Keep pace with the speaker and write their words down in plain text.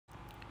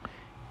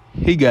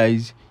Hey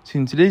guys, so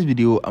in today's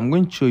video I'm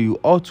going to show you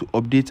how to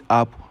update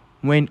app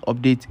when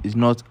update is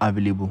not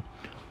available.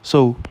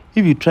 So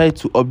if you try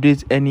to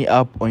update any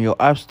app on your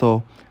app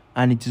store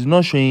and it is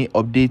not showing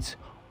updates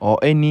or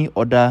any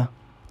other,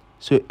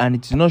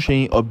 it is not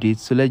showing updates,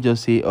 so let's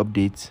just say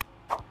update.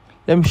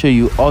 Let me show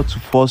you how to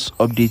force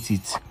update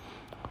it,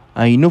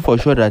 and you know for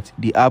sure that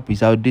the app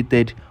is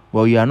outdated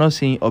but you are not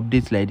seeing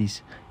updates like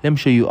this. Let me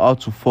show you how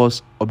to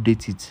force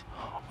update it.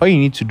 All you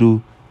need to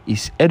do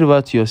is head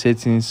over to your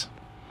settings,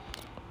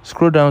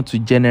 scroll down to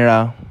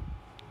general,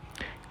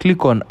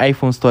 click on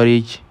iPhone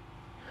storage,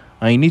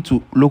 and you need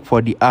to look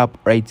for the app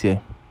right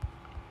here.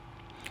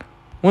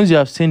 Once you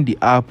have seen the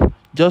app,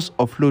 just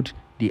offload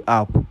the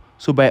app.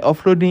 So by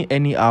offloading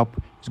any app,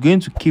 it's going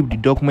to keep the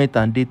document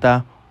and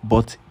data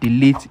but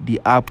delete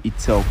the app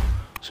itself.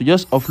 So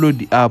just offload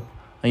the app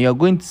and you're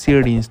going to see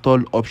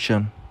reinstall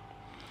option.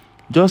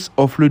 Just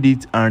offload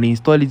it and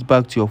reinstall it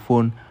back to your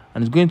phone,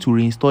 and it's going to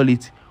reinstall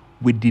it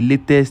with the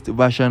latest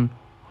version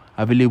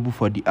available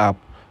for the app.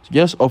 So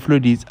just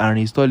offload it and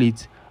reinstall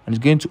it, and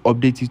it's going to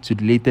update it to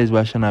the latest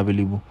version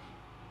available.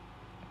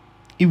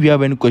 If you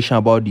have any question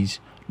about this,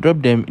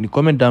 drop them in the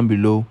comment down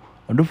below,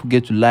 and don't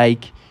forget to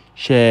like,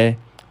 share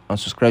and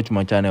subscribe to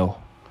my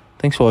channel.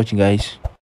 Thanks for watching, guys.